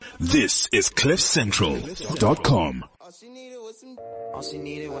This is CliffCentral.com. All she needed was some. All she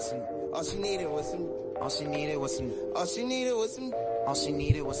needed was some. All she needed was some. All she needed was some. All she needed was some. All she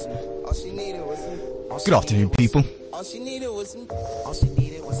needed was some. All she needed was some. Good afternoon, people. All she needed was some. All she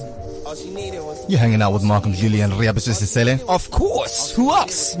needed was some. All she needed was some. You're hanging out with Malcolm, Julie, and Ria Sele. Of course. Who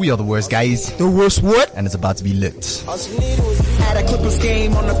else? We are the worst guys. The worst what? And it's about to be lit. All she needed was had a Clippers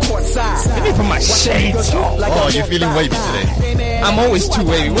game on the court side. Let me put my shades on. Oh, you're feeling wavy today. I'm always too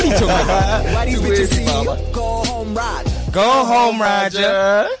wavy. What are you talking about? Why these Too bitches wavy, see you? mama. Go home, Roger. Go home,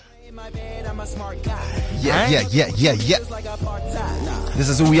 Roger. In my bed, I'm a smart guy. Yeah. Like a part-time. Nah. This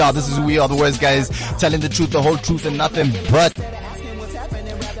is who we are. This is who we are, the worst guys. Telling the truth, the whole truth, and nothing but.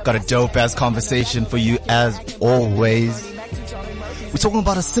 Got a dope-ass conversation for you as always. We're talking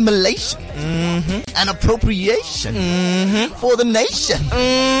about assimilation and appropriation for the nation.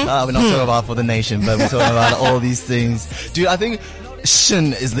 We're not talking about for the nation, but we're talking about all these things. Dude, I think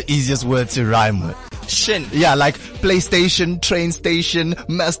shin is the easiest word to rhyme with. Shin. Yeah, like PlayStation, train station,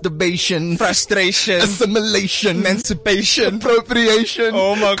 masturbation, Frustration. assimilation, Emancipation. appropriation,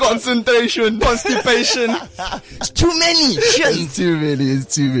 Oh my God. concentration, Constipation. It's too many. It's too many.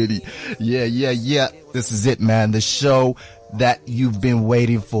 It's too many. Yeah. This is it, man. The show that you've been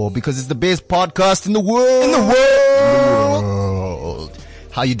waiting for because it's the best podcast in the world.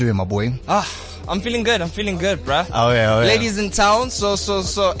 How you doing, my boy? I'm feeling good, bruh. Oh yeah. Ladies in town, so.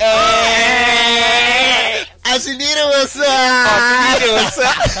 Assimilation, what's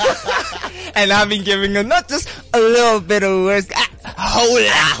up? And I've been giving her not just a little bit of words, a whole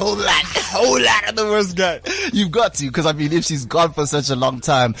lot of the worst guy. You've got to, because I mean, if she's gone for such a long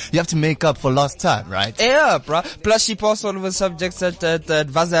time, you have to make up for lost time, right? Yeah, bruh. Plus she passed all of her subjects at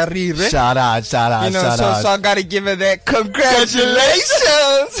Vazarire. Shout out. So I gotta give her that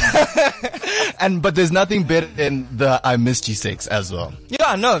congratulations. But there's nothing better than the I missed you 6 as well.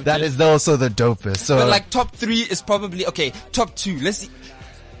 Yeah, I know. That is also the dopest. So But like top 3 is probably, okay, top 2, let's see.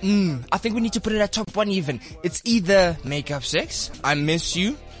 I think we need to put it at top 1 even. It's either makeup sex, I miss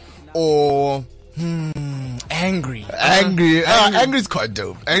you, or angry. Angry is quite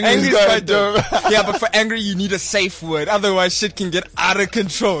dope. Angry is quite dope. Yeah, but for angry you need a safe word. Otherwise shit can get out of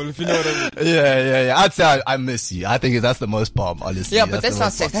control, if you know what I mean. Yeah. I'd say I miss you. I think that's the most bomb, honestly. Yeah, but that's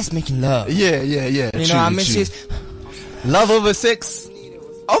not sex. That's making love. Yeah. You True, know, I miss true. you. Love over sex.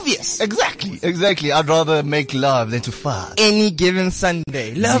 Obvious. Exactly. I'd rather make love than to fuck. Any given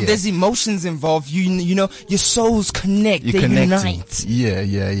Sunday. Love, Yeah. there's emotions involved. You know, your souls connect. They unite.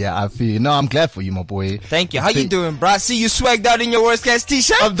 Yeah. I feel. No, I'm glad for you, my boy. Thank you. How you doing, bro? I see you swagged out in your worst guys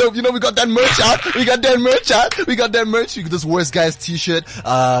t-shirt. I'm dope. You know, we got that merch out. We got that merch. This worst guys t-shirt,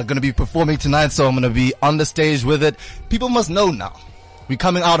 gonna be performing tonight. So I'm gonna be on the stage with it. People must know now. We're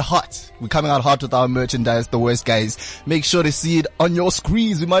coming out hot. With our merchandise, the worst guys. Make sure to see it on your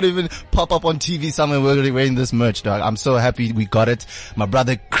screens. We might even pop up on TV somewhere. We're already wearing this merch, dog. I'm so happy we got it. My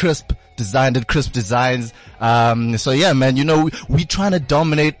brother Crisp designed it. Crisp Designs. So yeah, man, you know, we trying to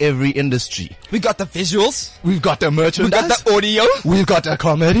dominate every industry. We got the visuals. We've got the We merchandise. got the audio. We've got the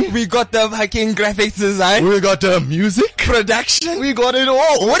comedy. We got the fucking graphics design. We got the music. Production. We got it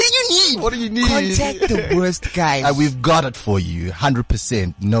all. What do you need? Contact the worst guys. And we've got it for you,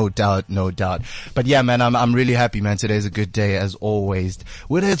 100%, no doubt. But yeah, man, I'm really happy, man. Today's a good day, as always.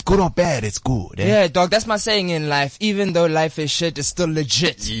 Whether it's good or bad, it's good. Eh? Yeah, dog, that's my saying in life. Even though life is shit, it's still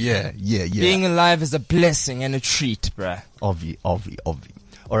legit. Yeah. Being alive is a blessing and a treat, bruh. Obvi.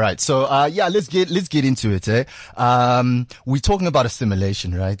 Alright, so, let's get into it, eh? We're talking about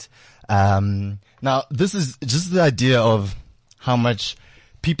assimilation, right? Now, this is just the idea of how much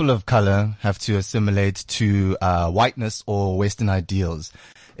people of color have to assimilate to, whiteness or Western ideals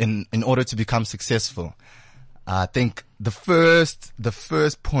in order to become successful. I think the first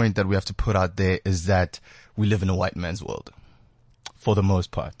point that we have to put out there is that we live in a white man's world. For the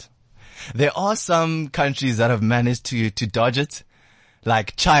most part. There are some countries that have managed to dodge it.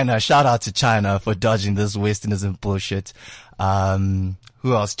 Like China, shout out to China for dodging this Westernism bullshit.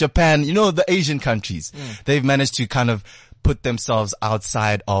 Who else? Japan, you know, the Asian countries. They've managed to kind of put themselves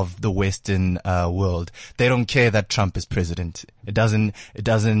outside of the Western, world. They don't care that Trump is president. It doesn't,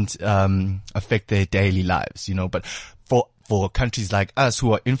 affect their daily lives, you know, but for countries like us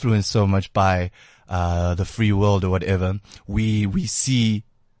who are influenced so much by, the free world or whatever, we see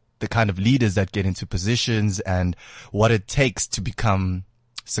the kind of leaders that get into positions and what it takes to become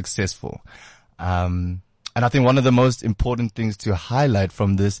successful. And I think one of the most important things to highlight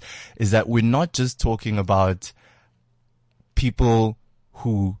from this is that we're not just talking about people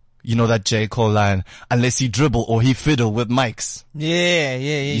who, you know, that J. Cole line, unless he dribble or he fiddle with mics. Yeah.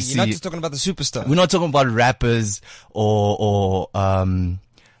 You're not see, just talking about the superstar. We're not talking about rappers or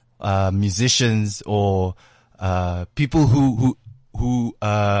musicians or people who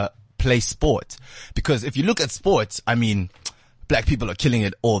play sport. Because if you look at sports, I mean, black people are killing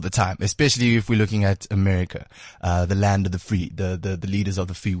it all the time, especially if we're looking at America, the land of the free, the leaders of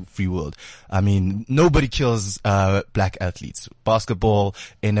the free world. I mean, nobody kills black athletes. Basketball,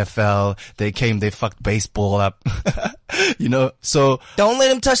 NFL, they fucked baseball up. You know, so Don't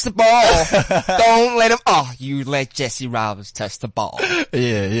let him touch the ball. Don't let him. Oh, you let Jesse Roberts touch the ball.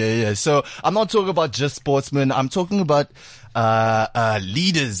 Yeah. So I'm not talking about just sportsmen. I'm talking about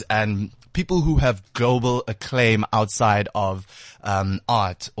leaders and people who have global acclaim outside of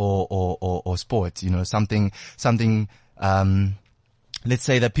art or sport. You know, something. Let's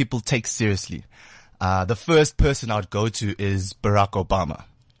say that people take seriously. The first person I'd go to is Barack Obama.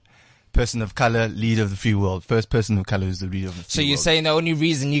 Person of color, leader of the free world. First person of color who's the leader of the free world. So you're saying the only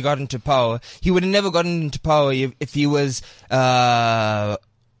reason he got into power, he would have never gotten into power if he was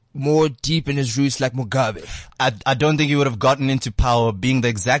more deep in his roots like Mugabe. I don't think he would have gotten into power being the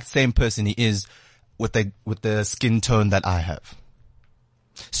exact same person he is with the skin tone that I have.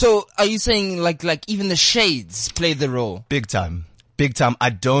 So are you saying like even the shades play the role? Big time. I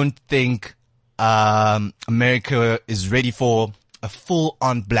don't think America is ready for a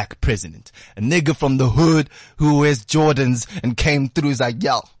full-on black president. A nigga from the hood who wears Jordans and came through is like,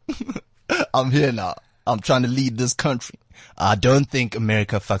 yo, I'm here now. I'm trying to lead this country. I don't think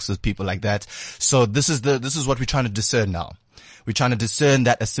America fucks with people like that. So this is what we're trying to discern now. We're trying to discern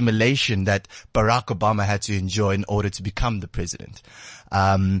that assimilation that Barack Obama had to enjoy in order to become the president.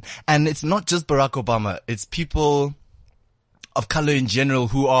 And it's not just Barack Obama. It's people of color in general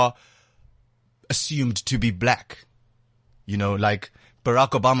who are assumed to be black. You know, like Barack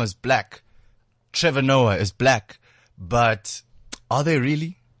Obama is black. Trevor Noah is black. But are they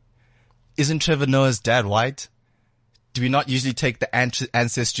really? Isn't Trevor Noah's dad white? Do we not usually take the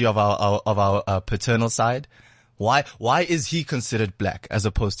ancestry of our paternal side? Why is he considered black as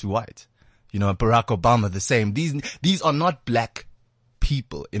opposed to white? You know, Barack Obama the same. These are not black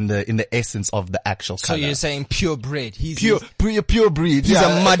people in the essence of the actual color. So you're saying purebred. He's pure breed. He's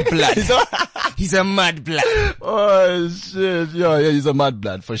a mudblood. He's a mudblood. Oh shit. Yeah, he's a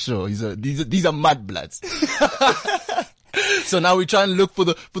mudblood for sure. These are mudbloods. So now we try and look for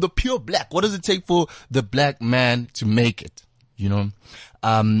the pure black. What does it take for the black man to make it? You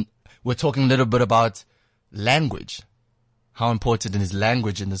know? We're talking a little bit about language. How important is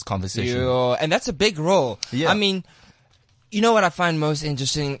language in this conversation? Yeah, and that's a big role. Yeah. I mean, you know what I find most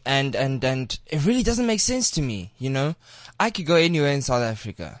interesting and it really doesn't make sense to me, you know? I could go anywhere in South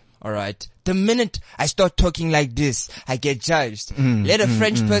Africa, alright? The minute I start talking like this, I get judged. Let a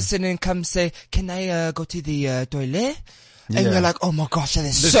French person in come say, can I go to the toilet? And you're like, oh my gosh, that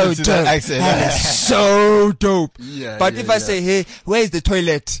is so dope. That is so dope. But if I say, hey, where's the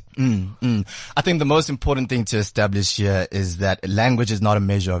toilet? I think the most important thing to establish here is that language is not a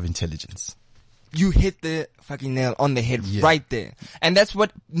measure of intelligence. You hit the fucking nail on the head right there. And that's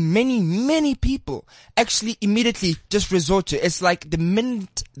what many people actually immediately just resort to. It's like the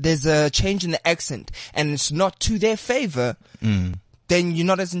minute there's a change in the accent and it's not to their favor, then you're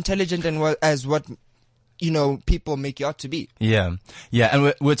not as intelligent as what, you know, people make you out to be. Yeah.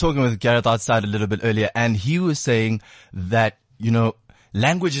 And we're talking with Gareth outside a little bit earlier, and he was saying that, you know,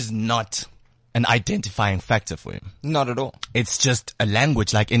 language is not an identifying factor for him. Not at all. It's just a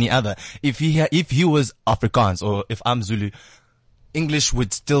language like any other. If he was Afrikaans or if I'm Zulu, English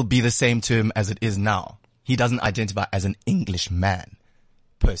would still be the same to him as it is now. He doesn't identify as an Englishman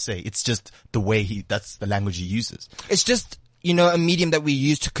per se. It's just the way that's the language he uses. It's just, you know, a medium that we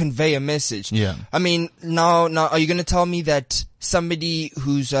use to convey a message. Yeah. I mean, now, are you going to tell me that somebody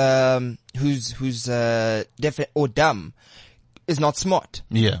who's deaf or dumb is not smart?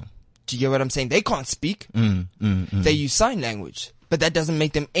 Yeah. Do you get what I'm saying? They can't speak. They use sign language, but that doesn't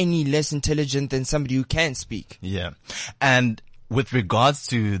make them any less intelligent than somebody who can speak. Yeah. And with regards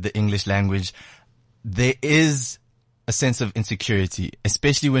to the English language, there is a sense of insecurity,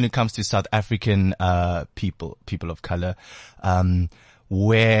 especially when it comes to South African people of color,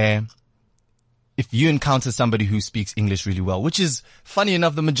 where if you encounter somebody who speaks English really well, which is funny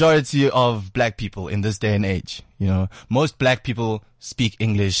enough the majority of black people in this day and age, you know, most black people speak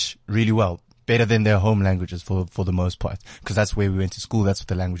English really well, better than their home languages for the most part, because that's where we went to school, that's what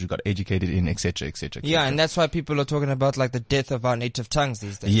the language we got educated in, etc., etc. Yeah, and that's why people are talking about like the death of our native tongues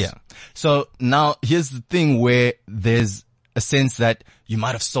these days. Yeah. So now here's the thing where there's a sense that you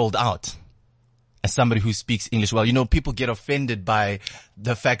might have sold out as somebody who speaks English well. You know, people get offended by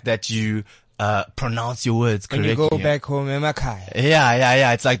the fact that you pronounce your words correctly. When you go back home, Emakai.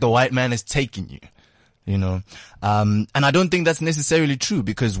 Yeah. It's like the white man is taking you. you know. And I don't think that's necessarily true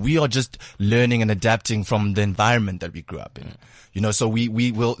because we are just learning and adapting from the environment that we grew up in, you know. So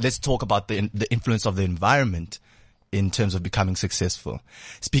we will, let's talk about the influence of the environment in terms of becoming successful.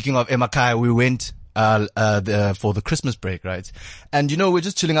 Speaking of emakhaya, we went for the Christmas break, right? And you know, we're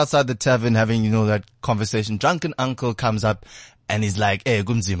just chilling outside the tavern having, you know, that conversation. Drunken uncle comes up and he's like, "Hey,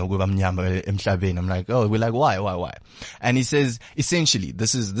 kumzima kuba mnyama emhlabeni." I'm like, "Oh," we're like, why? And he says, essentially,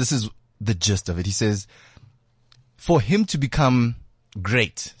 this is the gist of it. He says, for him to become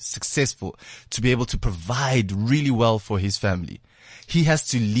great, successful, to be able to provide really well for his family, he has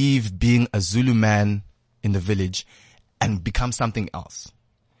to leave being a Zulu man in the village and become something else.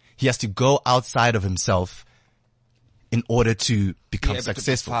 He has to go outside of himself in order to become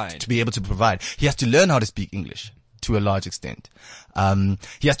successful, to be able to provide. He has to learn how to speak English to a large extent.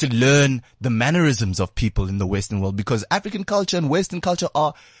 He has to learn the mannerisms of people in the Western world because African culture and Western culture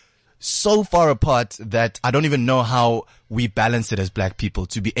are so far apart that I don't even know how we balance it as black people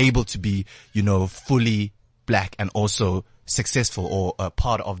to be able to be, you know, fully black and also successful or a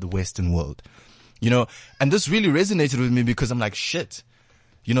part of the Western world. You know, and this really resonated with me because I'm like, shit,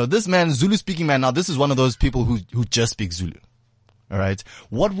 you know, this man, Zulu speaking man, now this is one of those people who just speak Zulu. All right.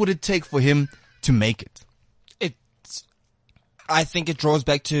 What would it take for him to make it? I think it draws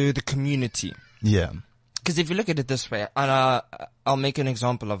back to the community. Yeah. Because if you look at it this way, and I'll make an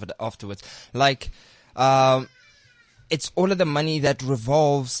example of it afterwards. Like, it's all of the money that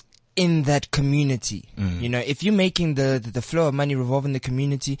revolves in that community. You know, if you're making the flow of money revolve in the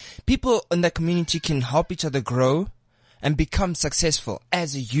community, people in that community can help each other grow and become successful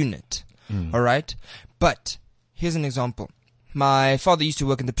as a unit. All right. But here's an example. My father used to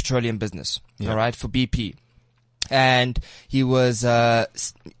work in the petroleum business. All right. For BP. And he was,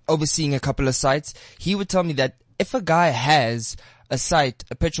 overseeing a couple of sites. He would tell me that if a guy has a site,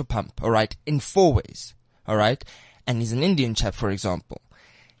 a petrol pump, all right, in Fourways, all right, and he's an Indian chap, for example,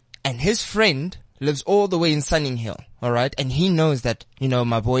 and his friend lives all the way in Sunninghill, all right, and he knows that, you know,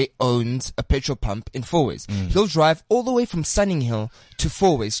 my boy owns a petrol pump in Fourways. He'll drive all the way from Sunninghill to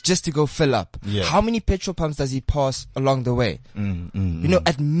Fourways just to go fill up. Yeah. How many petrol pumps does he pass along the way? You know,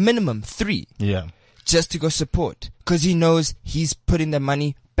 at minimum 3. Yeah. Just to go support, because he knows he's putting the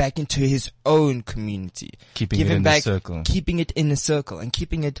money back into his own community, keeping it in the circle, and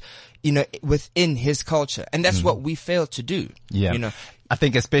keeping it, you know, within his culture. And that's what we fail to do. Yeah. You know, I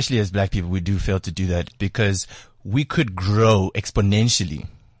think especially as black people, we do fail to do that because we could grow exponentially.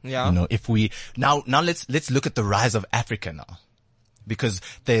 Yeah. You know, if we, now let's look at the rise of Africa now. Because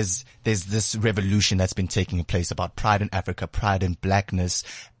there's this revolution that's been taking place about pride in Africa, pride in blackness,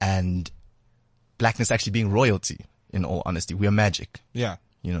 and blackness actually being royalty, in all honesty. We are magic. Yeah.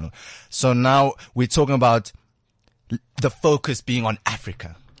 You know, so now we're talking about the focus being on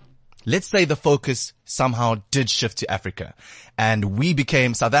Africa. Let's say the focus somehow did shift to Africa and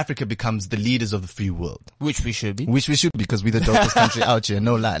South Africa becomes the leaders of the free world. Which we should be. Because we're the dopest country out here.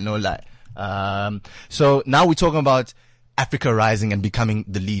 No lie. So now we're talking about Africa rising and becoming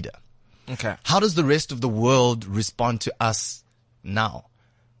the leader. Okay. How does the rest of the world respond to us now?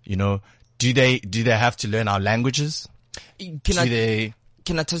 You know, do they have to learn our languages?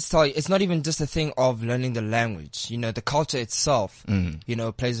 Can I just tell you, it's not even just a thing of learning the language. You know, the culture itself, you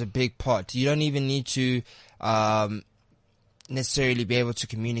know, plays a big part. You don't even need to, necessarily be able to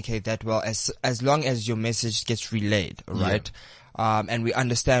communicate that well as long as your message gets relayed, right? Yeah. And we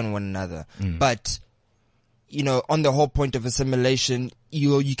understand one another. But, you know, on the whole point of assimilation,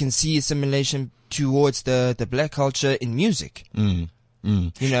 you can see assimilation towards the black culture in music.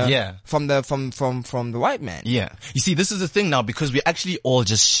 You know, yeah, from the white man. Yeah. You see, this is the thing now because we're actually all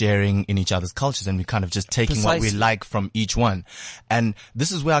just sharing in each other's cultures and we're kind of just taking what we like from each one. And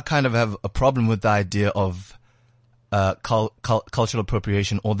this is where I kind of have a problem with the idea of, cultural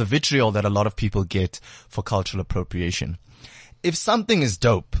appropriation or the vitriol that a lot of people get for cultural appropriation. If something is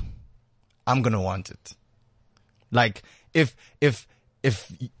dope, I'm going to want it. Like, if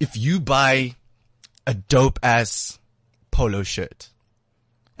you buy a dope ass polo shirt,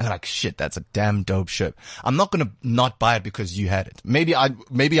 and I'm like, shit, that's a damn dope shirt, I'm not gonna not buy it because you had it. Maybe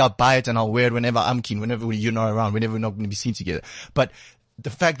I'll buy it and I'll wear it whenever I'm keen, whenever you're not around, whenever we're not gonna be seen together. But the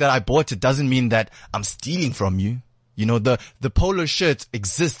fact that I bought it doesn't mean that I'm stealing from you. You know, the polo shirt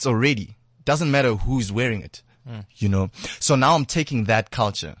exists already. Doesn't matter who's wearing it. You know? So now I'm taking that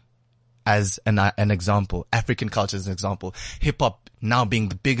culture as an example, African culture as an example, hip hop now being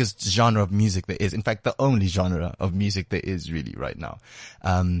the biggest genre of music there is. In fact, the only genre of music there is really right now.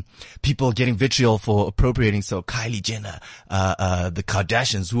 People getting vitriol for appropriating. So Kylie Jenner, the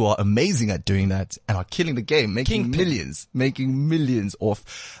Kardashians, who are amazing at doing that and are killing the game, making millions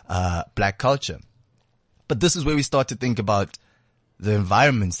off, black culture. But this is where we start to think about the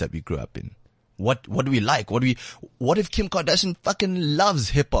environments that we grew up in. What do we like? What if Kim Kardashian fucking loves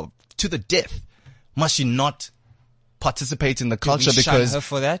hip hop to the death? Must she not participate in the culture shun her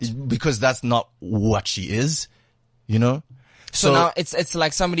for that? because that's not what she is, you know? So now it's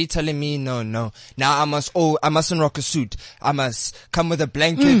like somebody telling me, no. Now I mustn't rock a suit. I must come with a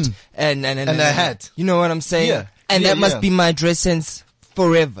blanket and a hat. You know what I'm saying? Yeah. And that must be my dress sense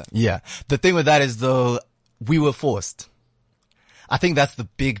forever. Yeah. The thing with that is though, we were forced. I think that's the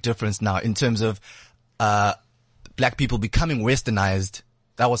big difference now in terms of, black people becoming westernized.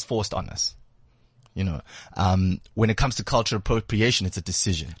 That was forced on us. You know, when it comes to cultural appropriation, it's a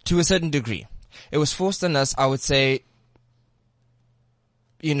decision. To a certain degree. It was forced on us, I would say,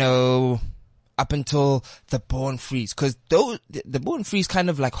 you know, up until the Born Frees. Cause the Born Frees kind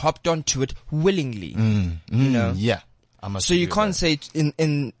of like hopped onto it willingly. You know? Yeah. So you can't say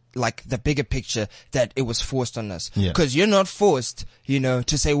in like the bigger picture that it was forced on us. Yeah. Cause you're not forced, you know,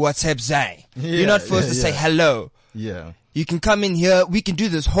 to say what's up, Zay. You're not forced to say hello. Yeah. You can come in here, we can do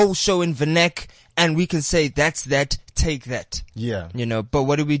this whole show in vernac, and we can say that's that, take that. Yeah. You know, but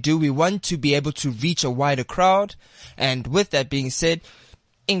what do? We want to be able to reach a wider crowd. And with that being said,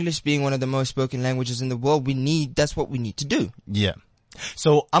 English being one of the most spoken languages in the world, that's what we need to do. Yeah.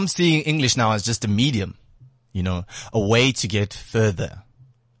 So I'm seeing English now as just a medium, you know, a way to get further.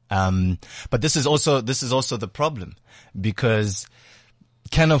 But this is also the problem, because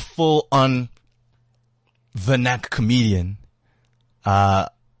can a full on vernac comedian,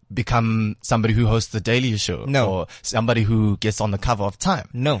 become somebody who hosts the Daily Show? No. Or somebody who gets on the cover of Time?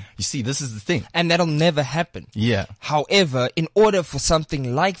 No. You see, this is the thing. And that'll never happen. Yeah. However, in order for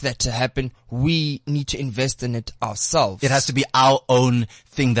something like that to happen, we need to invest in it ourselves. It has to be our own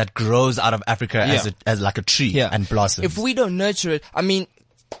thing that grows out of Africa as like a tree and blossoms. If we don't nurture it, I mean,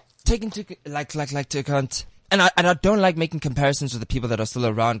 take into to account, and I don't like making comparisons with the people that are still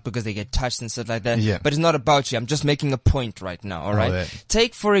around because they get touched and stuff like that. Yeah. But it's not about you. I'm just making a point right now. All right. Yeah.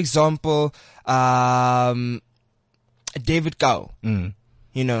 Take for example, David Gao. You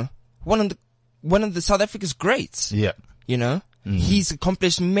know, one of the South Africa's greats. Yeah. You know, he's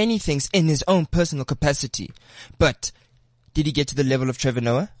accomplished many things in his own personal capacity, but did he get to the level of Trevor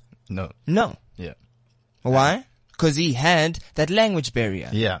Noah? No. No. Yeah. Why? Because he had that language barrier.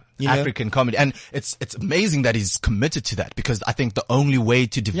 Yeah. You know? African comedy. And it's amazing that he's committed to that, because I think the only way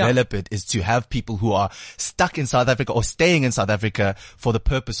to develop it is to have people who are stuck in South Africa or staying in South Africa for the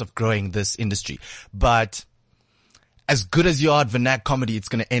purpose of growing this industry. But as good as you are at vernac comedy, it's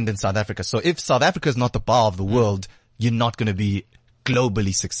going to end in South Africa. So if South Africa is not the bar of the world, you're not going to be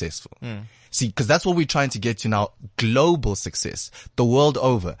globally successful. See, because that's what we're trying to get to now, global success, the world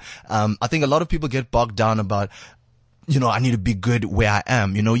over. I think a lot of people get bogged down about, you know, I need to be good where I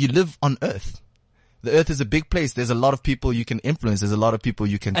am. You know, you live on Earth. The Earth is a big place. There's a lot of people you can influence. There's a lot of people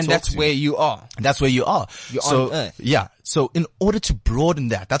you can talk to. And that's where you are. That's where you are. You're on Earth. Yeah. So in order to broaden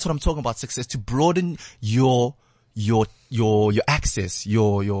that's what I'm talking about, success, to broaden your access,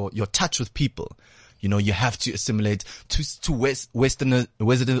 your touch with people. You know, you have to assimilate to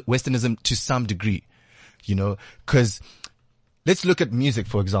Westernism to some degree, you know, cause let's look at music,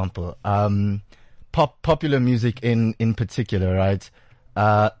 for example. Popular music in particular, right?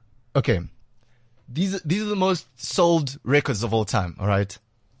 Okay. These are the most sold records of all time, all right?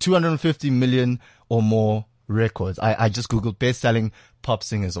 250 million or more records. I just Googled best-selling pop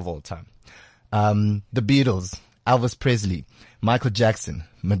singers of all time. The Beatles, Elvis Presley, Michael Jackson,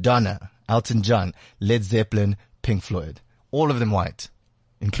 Madonna, Elton John, Led Zeppelin, Pink Floyd. All of them white,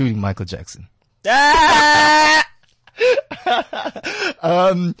 including Michael Jackson.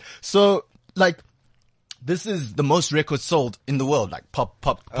 So, like, this is the most records sold in the world, like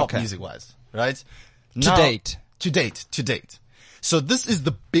pop music wise, right? To date. So this is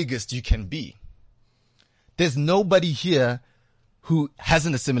the biggest you can be. There's nobody here who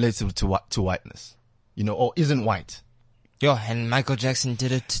hasn't assimilated to whiteness, you know, or isn't white. Yo, and Michael Jackson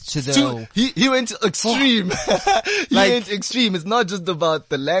did it to the... He went extreme. He went extreme. It's not just about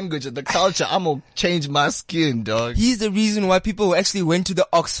the language and the culture. I'm gonna change my skin, dog. He's the reason why people actually went to the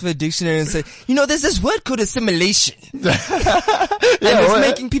Oxford Dictionary and said, you know, there's this word called assimilation. And it's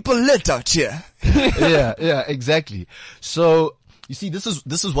making people lit out here. yeah, exactly. So, you see, this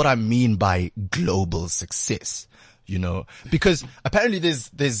is what I mean by global success, you know, because apparently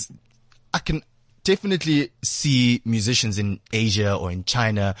I can definitely see musicians in Asia or in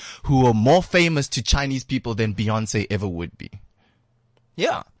China who are more famous to Chinese people than Beyonce ever would be.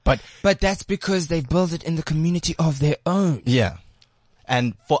 Yeah. But that's because they built it in the community of their own. Yeah.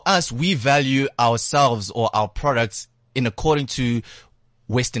 And for us, we value ourselves or our products in according to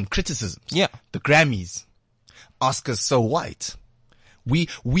Western criticisms. Yeah. The Grammys, Oscars so white. We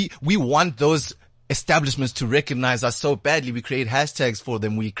want those establishments to recognize us so badly. We create hashtags for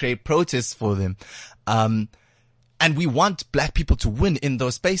them. We create protests for them. And we want black people to win in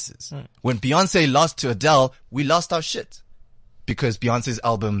those spaces. When Beyonce lost to Adele, we lost our shit because Beyonce's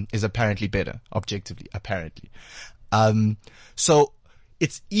album is apparently better, objectively, apparently. So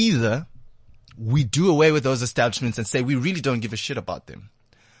it's either we do away with those establishments and say we really don't give a shit about them,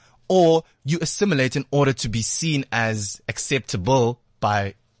 or you assimilate in order to be seen as acceptable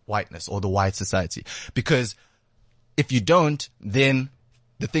by whiteness or the white society. Because if you don't, then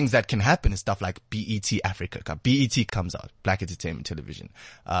the things that can happen is stuff like BET Africa Cup. BET comes out, Black Entertainment Television.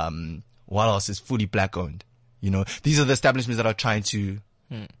 What else is fully black owned? You know, these are the establishments that are trying to,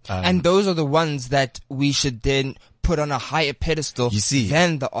 and those are the ones that we should then put on a higher pedestal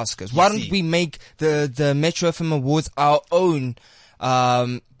than the Oscars. Why don't we make the Metro FM Awards our own,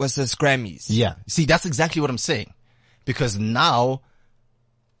 what's this, Grammys? Yeah. See, that's exactly what I'm saying. Because now,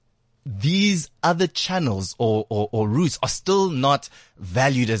 these other channels or routes are still not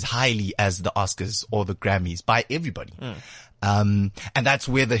valued as highly as the Oscars or the Grammys by everybody. And that's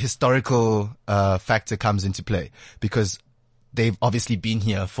where the historical, factor comes into play, because they've obviously been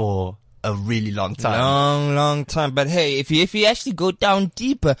here for a really long time. Long time. But hey, if you actually go down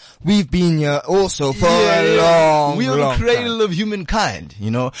deeper, we've been here also for a long, we are long the cradle time. of humankind,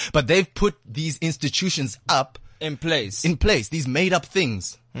 you know, but they've put these institutions up In place. these made up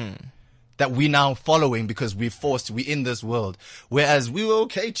things. That we're now following because we're in this world. Whereas we were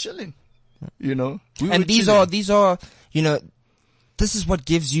okay chilling, you know. And these are, you know, this is what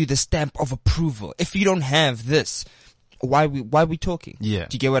gives you the stamp of approval. If you don't have this, why we talking? Yeah.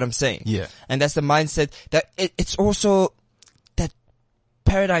 Do you get what I'm saying? Yeah. And that's the mindset that it's also that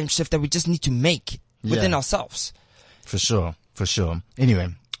paradigm shift that we just need to make within ourselves. For sure. Anyway.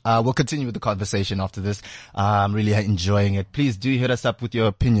 We'll continue with the conversation after this. I'm really enjoying it. Please do hit us up with your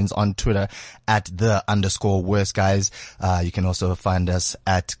opinions on Twitter at @the_worst guys. You can also find us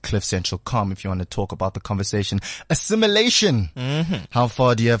at cliffcentral.com if you want to talk about the conversation. Assimilation. How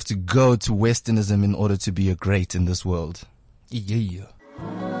far do you have to go to Westernism in order to be a great in this world? Yeah.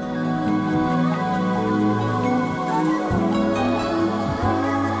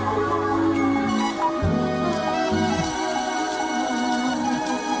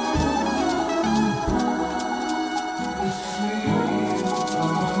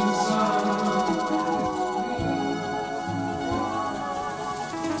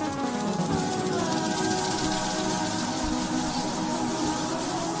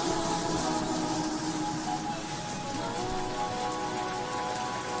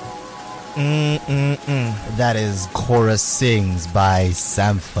 That is Chorus Sings by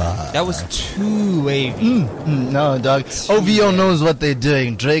Sampha. That was too wavy. No, dog. OVO knows what they're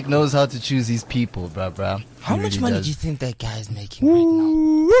doing. Drake knows how to choose his people, bruh. How much money do you think that guy is making right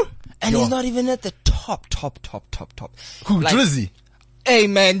now? And he's not even at the top. Who, Like, Drizzy? Hey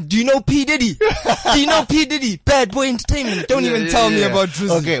man, do you know P. Diddy? Do you know P. Diddy? Bad Boy Entertainment. Don't even tell me about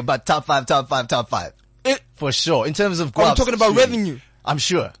Drizzy. Okay, but top five. For sure. In terms of Are we guaps, talking about surely. revenue? I'm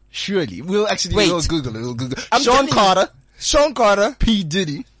sure. Surely. We'll Google it. I'm Sean telling you. Sean Carter. P.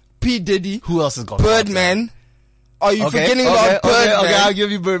 Diddy. Who else is got Birdman. Are you forgetting about Birdman? Okay, I'll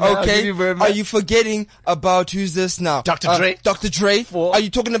give you Birdman. Okay. Are you forgetting about who's this now? Dr. Dre. Dr. Dre. Four. Are you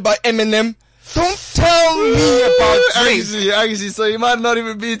talking about Eminem? Don't tell me about Dre. Actually, so you might not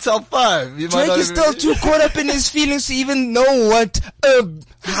even be top 5. Drake is still too caught up in his feelings to even know what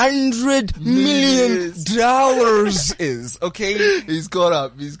 $100 million is, okay? He's caught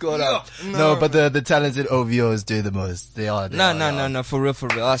up. No, but the talented OVOs do the most. They are. No, for real.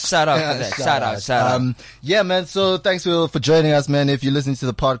 Shout out for that. Shout out. Yeah, man. So thanks for joining us, man. If you're listening to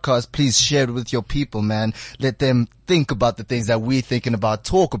the podcast, please share it with your people, man. Let them think about the things that we're thinking about,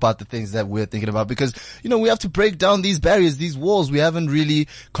 talk about the things that we're thinking about, because, you know, we have to break down these barriers, these walls. We haven't really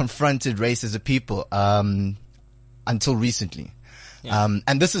confronted race as a people, until recently. Yeah.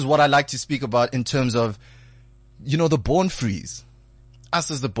 And this is what I like to speak about in terms of, you know, the born frees.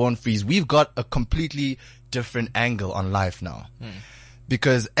 Us as the born frees, we've got a completely different angle on life now.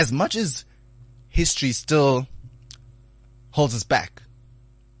 Because as much as history still holds us back,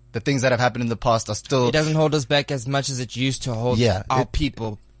 the things that have happened in the past are still... It doesn't hold us back as much as it used to hold our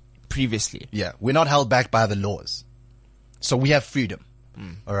people previously. Yeah, we're not held back by the laws. So we have freedom.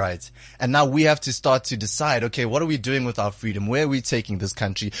 All right. And now we have to start to decide, okay, what are we doing with our freedom? Where are we taking this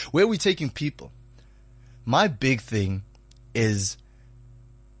country? Where are we taking people? My big thing is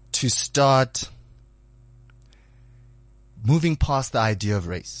to start moving past the idea of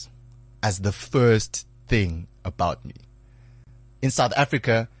race as the first thing about me. In South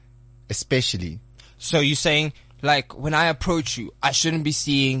Africa, especially. So you're saying, like, when I approach you, I shouldn't be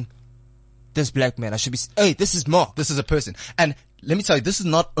seeing this black man. I should be, hey, this is Mark. This is a person. And let me tell you, this is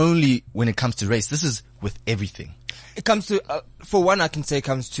not only when it comes to race. This is with everything. It comes to, for one, I can say it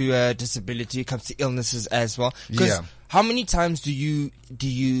comes to disability. It comes to illnesses as well. Because Yeah. how many times do you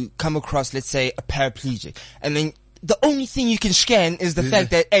come across, let's say, a paraplegic, and then the only thing you can scan is the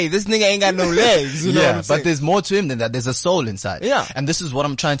fact that, hey, this nigga ain't got no legs. You know what I'm saying? But there's more to him than that. There's a soul inside. Yeah. And this is what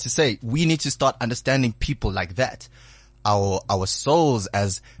I'm trying to say. We need to start understanding people like that. Our souls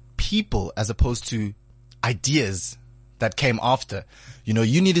as people, as opposed to ideas that came after. You know,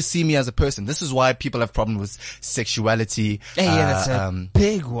 you need to see me as a person. This is why people have problems with sexuality. Hey, yeah, that's a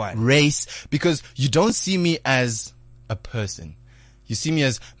big one. Race, because you don't see me as a person. You see me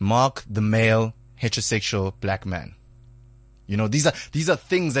as Mark, the male, heterosexual black man. You know, these are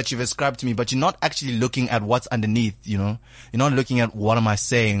things that you've ascribed to me, but you're not actually looking at what's underneath, you know? You're not looking at what am I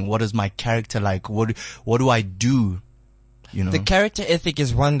saying? What is my character like? What do I do? You know? The character ethic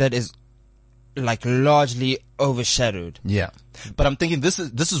is one that is like largely overshadowed. Yeah. But I'm thinking this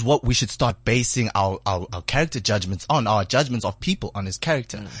is what we should start basing our character judgments on, our judgments of people on his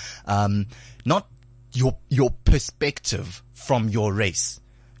character. Not your perspective from your race.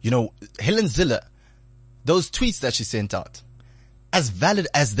 You know, Helen Ziller, those tweets that she sent out, as valid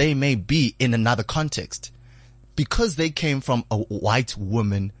as they may be in another context, because they came from a white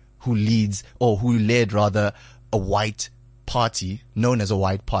woman who led rather a white party, known as a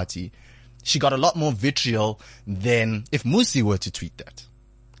white party, she got a lot more vitriol than if Musi were to tweet that.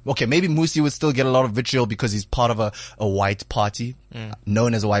 Okay, maybe Musi would still get a lot of vitriol because he's part of a white party,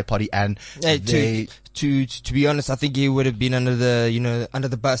 known as a white party, and to be honest, I think he would have been under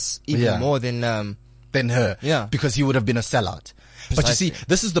the bus even more than her. Yeah. Because he would have been a sellout. Precisely. But you see,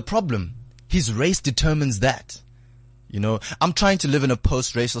 this is the problem. His race determines that. You know, I'm trying to live in a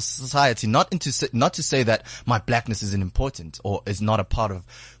post-racial society, not to say that my blackness isn't important or is not a part of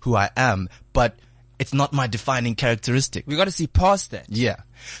who I am, but it's not my defining characteristic. We got to see past that. Yeah.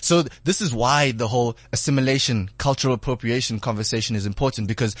 So this is why the whole assimilation, cultural appropriation conversation is important,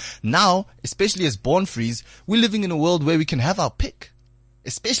 because now, especially as born frees, we're living in a world where we can have our pick,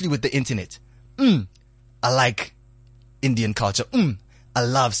 especially with the internet. I like Indian culture. I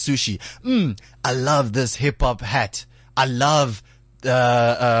love sushi. I love this hip hop hat. I love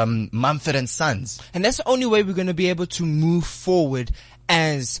Mumford & Sons. And that's the only way we're going to be able to move forward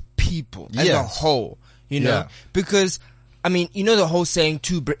as people, as a whole, you know? Yeah. Because, I mean, you know the whole saying,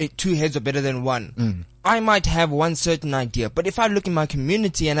 two heads are better than one. I might have one certain idea, but if I look in my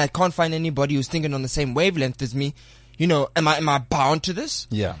community and I can't find anybody who's thinking on the same wavelength as me, you know, am I bound to this?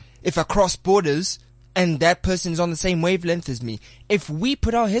 Yeah. If I cross borders and that person is on the same wavelength as me, if we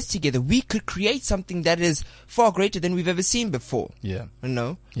put our heads together, we could create something that is far greater than we've ever seen before. Yeah. You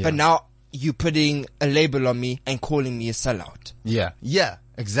know? Yeah. But now you're putting a label on me and calling me a sellout. Yeah. Yeah.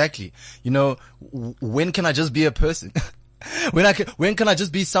 Exactly. You know, when can I just be a person? When can I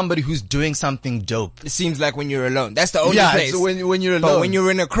just be somebody who's doing something dope? It seems like when you're alone. That's the only place. So when you're alone. But when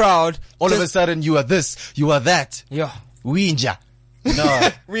you're in a crowd, all of a sudden you are this, you are that. Yeah. Winja. No.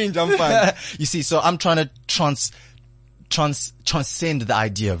 We ain't jump fun. You see, so I'm trying to transcend the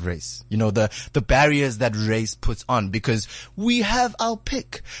idea of race. You know, the barriers that race puts on, because we have our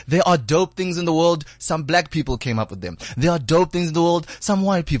pick. There are dope things in the world. Some black people came up with them. There are dope things in the world. Some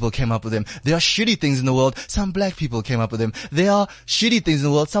white people came up with them. There are shitty things in the world. Some black people came up with them. There are shitty things in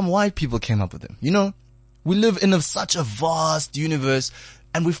the world. Some white people came up with them. You know, we live in such a vast universe,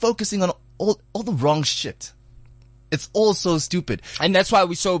 and we're focusing on all the wrong shit. It's all so stupid. And that's why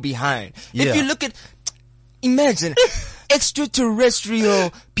we're so behind. Yeah. If you look at, imagine,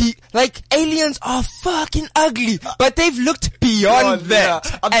 extraterrestrial, like aliens are fucking ugly, but they've looked beyond that.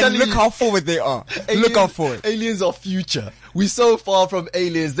 Yeah. I'm and telling look you, how forward they are. Look how forward. Aliens are future. We're so far from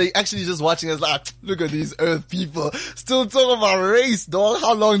aliens. They actually just watching us like, look at these Earth people. Still talking about race, dog.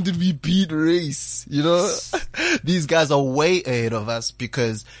 How long did we beat race? You know? These guys are way ahead of us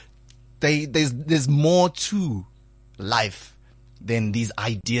because there's more to life than these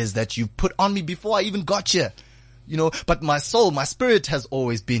ideas that you put on me before I even got here. You know, but my soul, my spirit has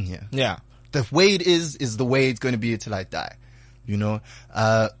always been here. Yeah. The way it is the way it's going to be until I die. You know?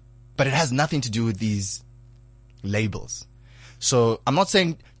 But it has nothing to do with these labels. So I'm not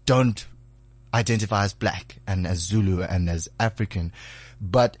saying don't identify as black and as Zulu and as African,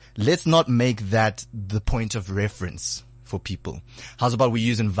 but let's not make that the point of reference for people. How's about we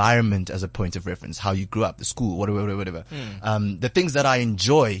use environment as a point of reference? How you grew up, the school, whatever. The things that I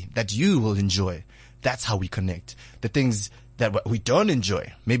enjoy, that you will enjoy, that's how we connect. The things that we don't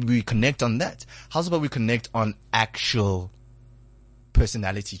enjoy, maybe we connect on that. How's about we connect on actual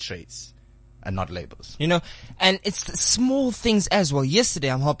personality traits? and not labels. You know, and it's the small things as well.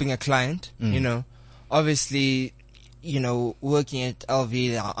 Yesterday, I'm helping a client, you know, obviously, you know, working at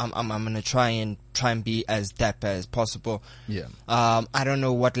LV, I'm gonna try and be as dapper as possible. Yeah. I don't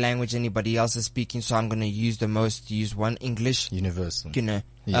know what language anybody else is speaking, so I'm gonna use one English. Universal. You know,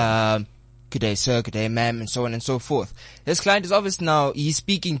 Yeah. good day, sir, good day, ma'am, and so on and so forth. This client is obviously now, he's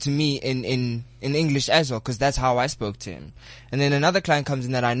speaking to me in English as well, because that's how I spoke to him. And then another client comes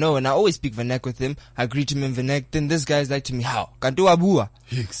in that I know, and I always speak Vernac with him. I greet him in Vernac. Then this guy's like to me, how? Kantu abua?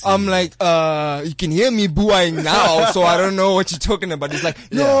 I'm like, you can hear me booing now, so I don't know what you're talking about. He's like,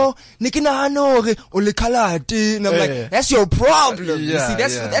 no, nikinahano ole kalate. And I'm like, that's your problem. You see,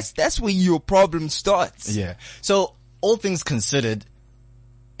 that's where your problem starts. Yeah. So, all things considered,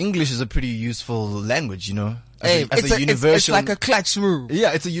 English is a pretty useful language, you know. It's like a clutch move.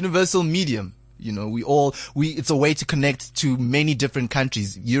 Yeah, it's a universal medium. You know, it's a way to connect to many different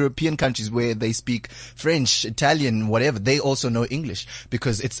countries, European countries where they speak French, Italian, whatever. They also know English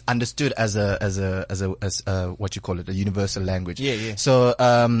because it's understood as what you call it, a universal language. Yeah. So,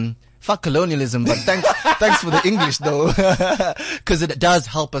 fuck colonialism, but thanks for the English though. Cause it does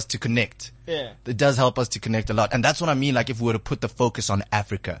help us to connect. Yeah. It does help us to connect a lot. And that's what I mean, like if we were to put the focus on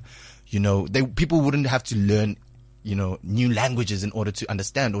Africa, you know, people wouldn't have to learn, you know, new languages in order to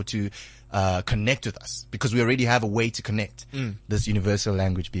understand or to, connect with us because we already have a way to connect. This universal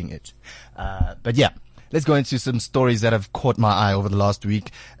language being it. But yeah, let's go into some stories that have caught my eye over the last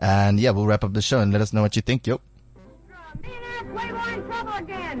week. And yeah, we'll wrap up the show and let us know what you think. Yo. Playboy in trouble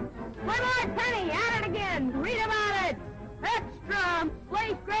again. Playboy Penny at it again. Read about it. Extra.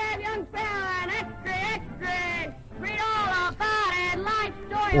 Place grab young fella and extra. Read all about it. Life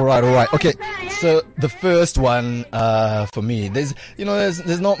story. All right. Okay. So the first one, for me, there's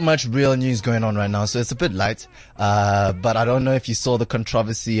not much real news going on right now. So it's a bit light. But I don't know if you saw the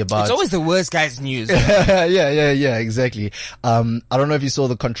controversy about. It's always the worst guy's news. Yeah, exactly. I don't know if you saw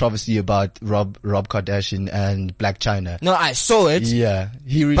the controversy about Rob Kardashian and Black China. No, I saw it. Yeah.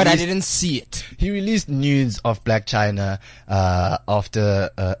 But I didn't see it. He released nudes of Black China, after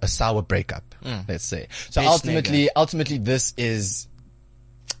a sour breakup, let's say. So ultimately this is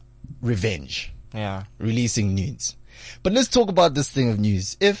revenge. Yeah. Releasing nudes. But let's talk about this thing of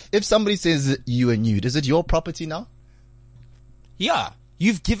news. If somebody says you are nude, is it your property now? Yeah.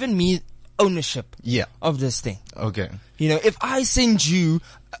 You've given me ownership of this thing. Okay. You know, if I send you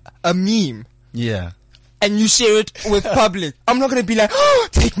a meme. Yeah. And you share it with public, I'm not gonna be like, oh,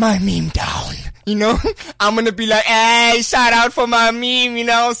 take my meme down. You know, I'm gonna be like, hey, shout out for my meme, you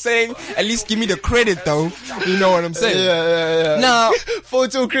know what I'm saying? At least give me the credit though. You know what I'm saying? Yeah. Now,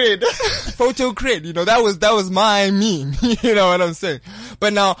 photo cred, you know, that was my meme. You know what I'm saying?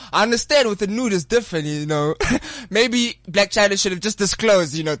 But now, I understand with the nude is different, you know. Maybe Black China should have just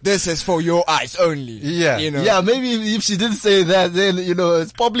disclosed, you know, this is for your eyes only. Yeah. You know? Yeah, maybe if she didn't say that, then, you know,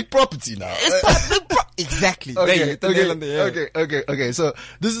 it's public property now. It's public property. Exactly. Okay. So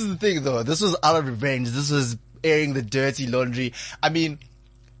this is the thing though. This was out of revenge. This was airing the dirty laundry. I mean,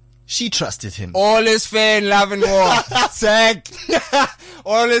 she trusted him. All is fair in love and war. Sack.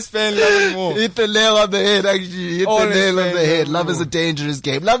 All is fair in love and war. Hit the nail on the head, actually. Hit the nail on the head. Love is a dangerous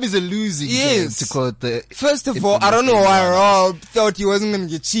game. Love is a losing game, to quote the... First of all, I don't know why Rob thought he wasn't going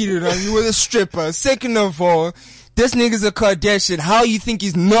to get cheated on. You were a stripper. Second of all, this nigga's a Kardashian. How you think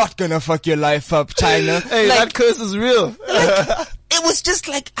he's not gonna fuck your life up, China? Hey, like, that curse is real. It was just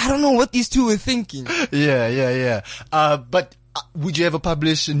like, I don't know what these two were thinking. Yeah. But would you ever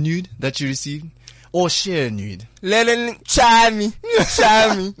publish a nude that you received? Or share a nude? Try me.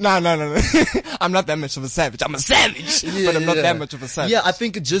 No. I'm not that much of a savage. I'm a savage, but I'm not that much of a savage. Yeah, I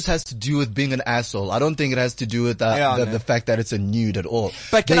think it just has to do with being an asshole. I don't think it has to do with the fact that it's a nude at all.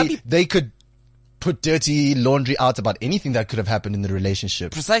 But they could put dirty laundry out about anything that could have happened in the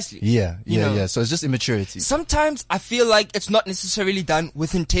relationship. Precisely. Yeah. So it's just immaturity. Sometimes I feel like it's not necessarily done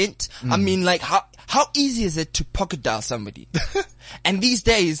with intent. I mean, like, how easy is it to pocket dial somebody? And these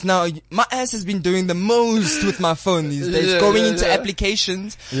days, now, my ass has been doing the most with my phone these days, going into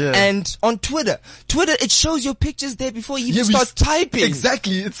applications and on Twitter, it shows your pictures there before you even start typing.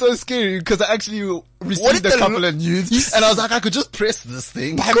 Exactly. It's so scary because I actually received a couple of nudes and I was like, I could just press this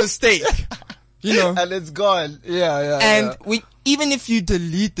thing. By mistake. You know, and it's gone. Yeah. And even if you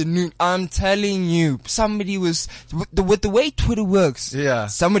delete the nude, I'm telling you, somebody was with the way Twitter works. Yeah,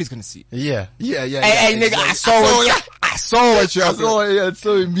 somebody's gonna see. Yeah. Hey, nigga, I saw what you. Yeah, it's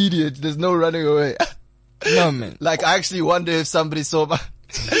so immediate. There's no running away. No, man. Like, I actually wonder if somebody saw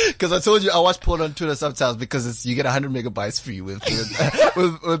Because I told you I watch porn on Twitter sometimes because you get 100 megabytes free with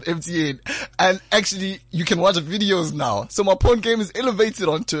MTN. And actually, you can watch videos now. So my porn game is elevated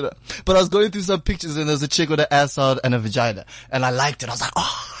on Twitter. But I was going through some pictures and there's a chick with an ass out and a vagina. And I liked it. I was like,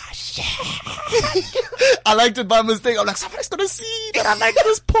 oh, shit. I liked it by mistake. I'm like, somebody's gonna see that I like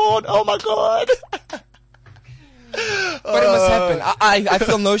this porn. Oh my God. But it must happen. I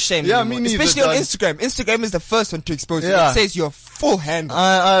feel no shame Yeah, anymore. me neither, Especially on dog. Instagram. Instagram is the first one to expose it. Yeah. It says your full handle.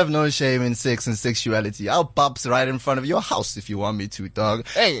 I have no shame in sex and sexuality. I'll bops right in front of your house if you want me to, dog.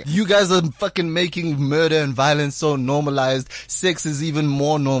 Hey. You guys are fucking making murder and violence so normalized. Sex is even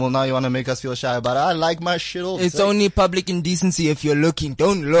more normal. Now you want to make us feel shy about it. I like my shit all It's day. only public indecency if you're looking.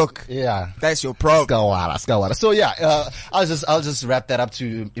 Don't look. Yeah. That's your problem. Skawara. So yeah, I'll just wrap that up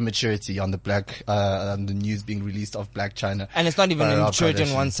to immaturity on the the news being released of Black China. And it's not even by Rob immaturity on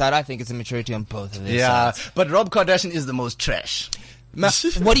Kardashian. one side. I think it's immaturity on both of their Yeah, sides. but Rob Kardashian is the most trash.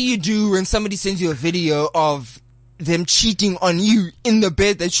 What do you do when somebody sends you a video of them cheating on you in the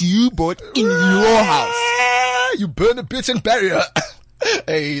bed that you bought in your house? You burn a bitch and bury her.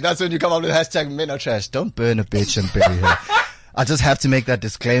 Hey, that's when you come up with hashtag men are trash. Don't burn a bitch and bury her. I just have to make that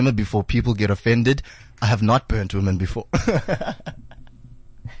disclaimer before people get offended. I have not burnt women before.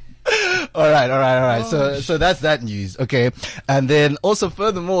 All right. So that's that news. Okay. And then also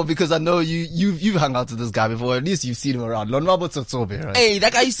furthermore, because I know you've hung out with this guy before, at least you've seen him around. Lonwabo Tsotsobe, right? Hey,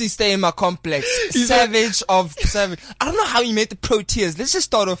 that guy used to stay in my complex. Savage of savage. I don't know how he made the pro tiers. Let's just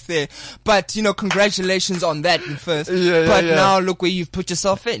start off there. But, congratulations on that first. Yeah, but yeah. now look where you've put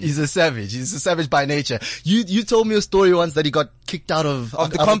yourself in. He's a savage. He's a savage by nature. You told me a story once that he got kicked out of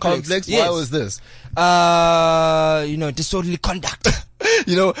the complex. Why Yes. was this? Disorderly conduct.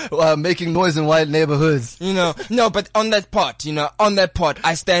 Making noise in white neighborhoods. No, but on that part,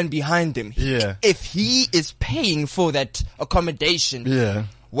 I stand behind him. Yeah. If he is paying for that accommodation, Yeah.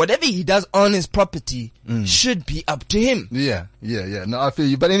 whatever he does on his property should be up to him. Yeah. No, I feel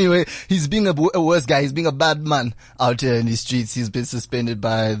you. But anyway, he's being a worse guy. He's being a bad man out here in the streets. He's been suspended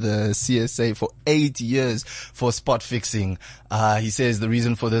by the CSA for 8 years for spot fixing. He says the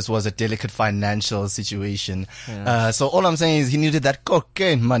reason for this was a delicate financial situation. Yeah. So all I'm saying is he needed that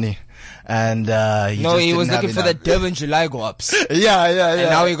cocaine money. And, he was looking for the Durban July go-ups. Yeah. And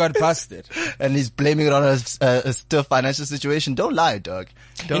now he got busted. And he's blaming it on a stiff financial situation. Don't lie, dog.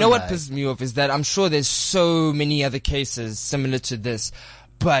 Don't You know what lie. pisses me off is that I'm sure there's so many other cases similar to this,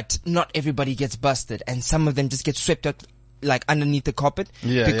 but not everybody gets busted, and some of them just get swept out like underneath the carpet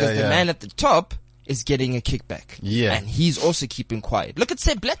because the man at the top is getting a kickback. Yeah. And he's also keeping quiet. Look at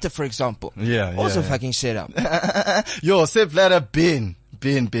Sepp Blatter, for example. Also fucking shit up. Yo, Sepp Blatter, bin.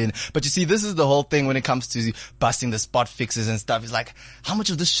 But you see, this is the whole thing when it comes to busting the spot fixes and stuff. It's like, how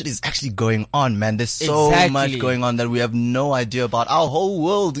much of this shit is actually going on, man? There's so much going on that we have no idea about. Our whole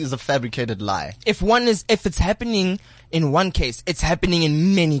world is a fabricated lie. If it's happening in one case, it's happening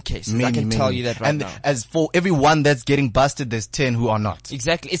in many cases. I can tell you that right now. And as for every one that's getting busted, there's 10 who are not.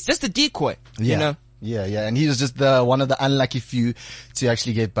 Exactly. It's just a decoy, you know? Yeah. And he was just one of the unlucky few to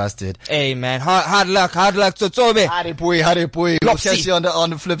actually get busted. Hey man, hard luck, Tsotsobe. Hare boy. We'll catch you on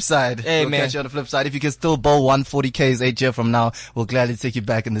the flip side. Hey, man. Catch you on the flip side. If you can still bowl 140Ks 8 years from now, we'll gladly take you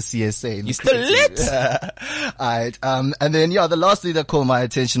back in the CSA. You still lit? Alright. And then, the last thing that caught my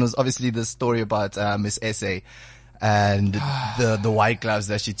attention was obviously the story about, Miss S.A. and the white gloves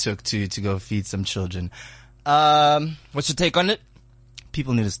that she took to go feed some children. What's your take on it?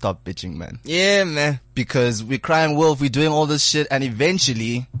 People need to stop bitching, man. Yeah, man. Because we're crying wolf, we're doing all this shit, and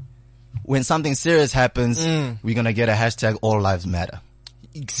eventually, when something serious happens, we're gonna get a hashtag all lives matter.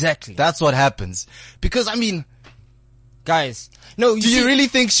 Exactly. That's what happens. Because, guys, no, do you really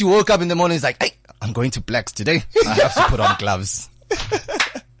think she woke up in the morning and is like, hey, I'm going to Blacks today. I have to put on gloves.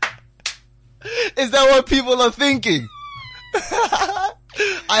 Is that what people are thinking?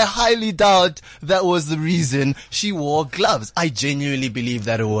 I highly doubt that was the reason she wore gloves. I genuinely believe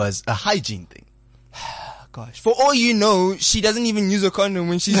that it was a hygiene thing. Gosh, for all you know, she doesn't even use a condom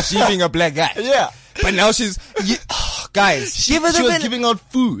when she's sheeping a black guy. Yeah. But now guys, give her the She was benefit. giving out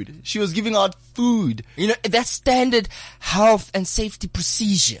food. She was giving out food. That's standard health and safety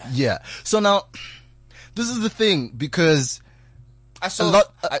procedure. Yeah. So now, this is the thing, because I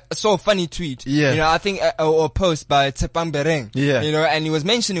saw a funny tweet. Yeah. I think or a post by Tsepang Bereng. Yeah. And he was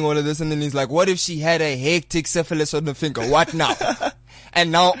mentioning all of this, and then he's like, what if she had a hectic syphilis on the finger? What now?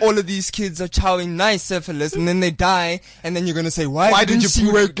 And now all of these kids are chowing nice syphilis, and then they die, and then you're gonna say, why didn't she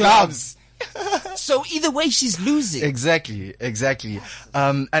wear gloves? So either way, she's losing. Exactly.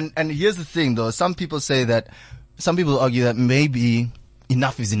 And here's the thing though. Some people argue that maybe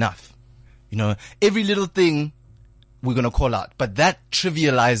enough is enough. Every little thing we're going to call out. But that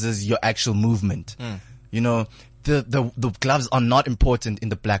trivializes your actual movement. You know, the gloves are not important in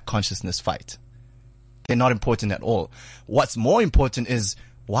the black consciousness fight. They're not important at all. What's more important is,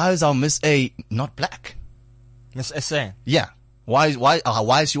 why is our Miss A not black? Miss SA. Yeah. Why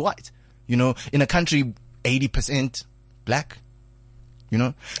is she white? You know, in a country 80% black, you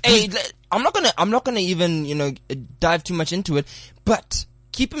know? Hey, I'm not gonna even, you know, dive too much into it, but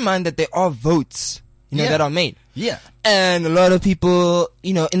keep in mind that there are votes, you know, Yeah. that are made. Yeah. And a lot of people,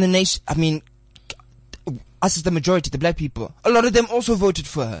 you know, in the nation, I mean, us as the majority, the black people, a lot of them also voted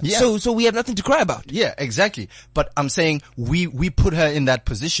for her. Yeah. So we have nothing to cry about. Yeah, exactly. But I'm saying we put her in that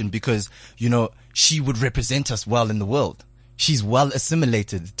position because, you know, she would represent us well in the world. She's well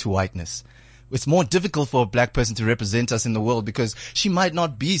assimilated to whiteness. It's more difficult for a black person to represent us in the world because she might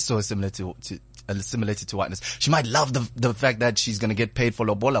not be so assimilated to whiteness. She might love the fact that she's going to get paid for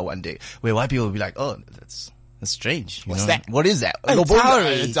lobola one day, where white people will be like, oh, that's strange. What's that? What is that?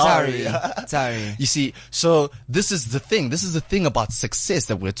 Sorry. You see, so this is the thing. This is the thing about success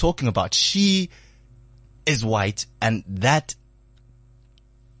that we're talking about. She is white, and that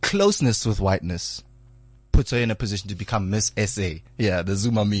closeness with whiteness puts her in a position to become Miss SA. Yeah, the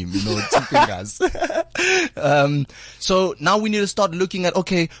Zuma meme, you know, two fingers. So now we need to start looking at,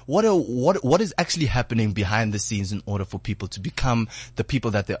 okay, what is actually happening behind the scenes in order for people to become the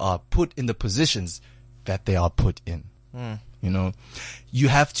people that they are, put in the positions that they are put in. You know, you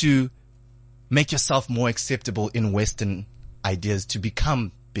have to make yourself more acceptable in Western ideas to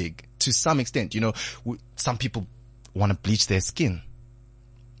become big to some extent. You know, some people want to bleach their skin,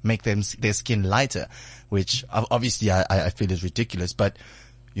 make their skin lighter, which obviously I feel is ridiculous. But,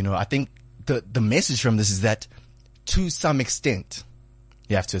 you know, I think the message from this is that to some extent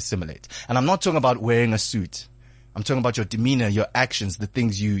you have to assimilate. And I'm not talking about wearing a suit. I'm talking about your demeanor, your actions, the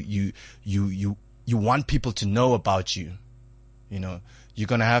things you want people to know about you. You know, you're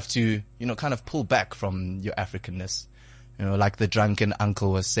going to have to, you know, kind of pull back from your Africanness. You know, like the drunken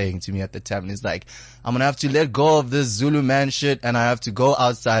uncle was saying to me at the time. He's like, I'm going to have to let go of this Zulu man shit, and I have to go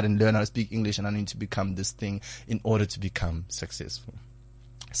outside and learn how to speak English, and I need to become this thing in order to become successful.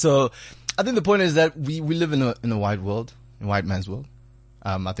 So I think the point is that we live in a white world, in white man's world.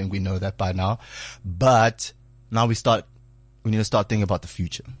 I think we know that by now, but now we need to start thinking about the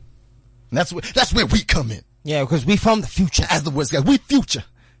future. And that's where we come in. Yeah, because we from the future. As the words go, we future.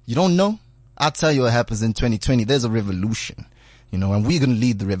 You don't know? I'll tell you what happens in 2020. There's a revolution, you know, and we're going to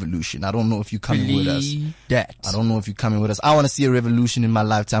lead the revolution. I don't know if you're coming with us. I don't know if you're coming with us. I want to see a revolution in my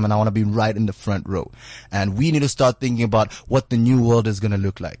lifetime, and I want to be right in the front row. And we need to start thinking about what the new world is going to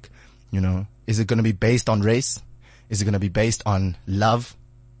look like. You know, is it going to be based on race? Is it going to be based on love?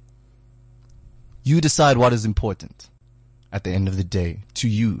 You decide what is important at the end of the day to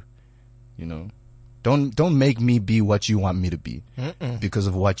you. You know, don't make me be what you want me to be because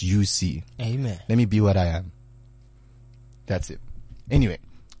of what you see. Amen. Let me be what I am. That's it. Anyway,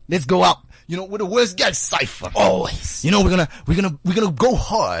 let's go out. You know, with the worst guy cipher. Always. You know, we're gonna go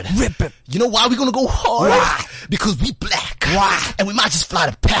hard. Rip it. You know why we're gonna go hard? Why? Because we black. Why? And we might just fly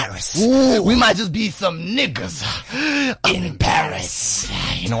to Paris. Ooh. We might just be some niggas in Paris.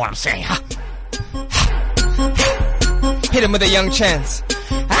 You know what I'm saying? Huh? Hit him with a young chance.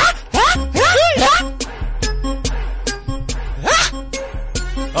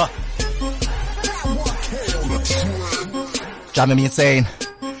 Driving me insane.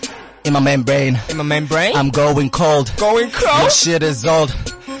 In my membrane. I'm going cold. Your shit is old.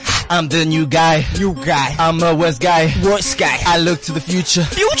 I'm the new guy. I'm a worst guy. I look to the future.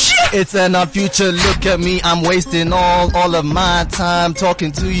 It's an odd future. Look at me. I'm wasting all of my time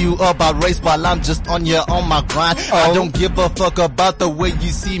talking to you about race while I'm just on my grind. I don't give a fuck about the way you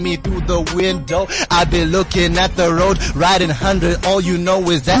see me through the window. I be looking at the road, riding 100. All you know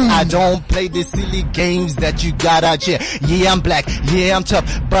is that I don't play the silly games that you got out here. Yeah, I'm black. Yeah, I'm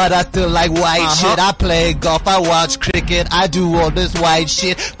tough, but I still like white shit. I play golf. I watch cricket. I do all this white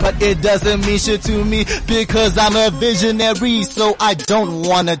shit, but it doesn't mean shit to me because I'm a visionary. So I don't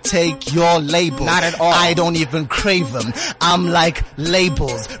wanna take your labels. Not at all. I don't even crave them. I'm like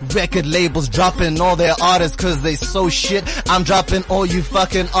labels, record labels dropping all their artists cause they so shit. I'm dropping all you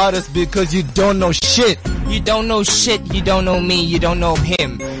fucking artists because you don't know shit. You don't know shit, you don't know me, you don't know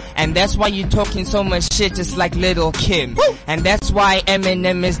him. And that's why you talking so much shit just like Little Kim. Woo! And that's why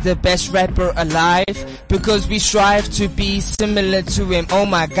Eminem is the best rapper alive, because we strive to be similar to him. Oh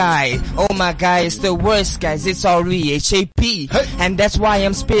my guy, it's the worst guys, it's R-E-H-A-P. Hey. And that's why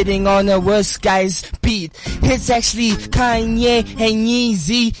I'm spitting on the worst guys beat. It's actually Kanye and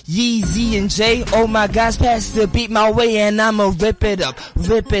Yeezy and Jay. Oh my guys, pass the beat my way and I'ma rip it up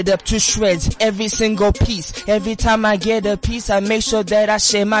to shreds, every single piece. peace. Every time I get a piece, I make sure that I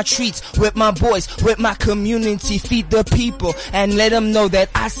share my treats with my boys, with my community, feed the people, and let them know that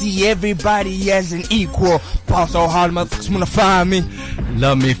I see everybody as an equal. Ball so hard, motherfuckers wanna find me.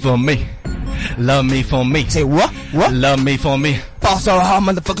 Love me for me. Love me for me. Say what? What? Love me for me. Ball so hard,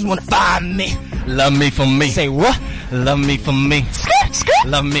 motherfuckers wanna find me. Love me for me. Say what? Love me for me.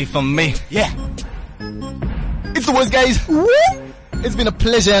 Love me for me. Yeah. It's the worst, guys. Woo! It's been a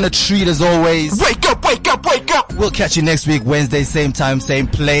pleasure and a treat as always. Wake up, wake up, wake up. We'll catch you next week, Wednesday, same time, same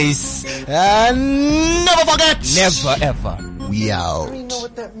place. And never forget. Never ever. We out. I don't even know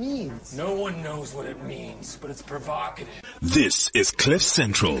what that means. No one knows what it means, but it's provocative. This is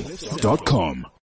CliffCentral.com.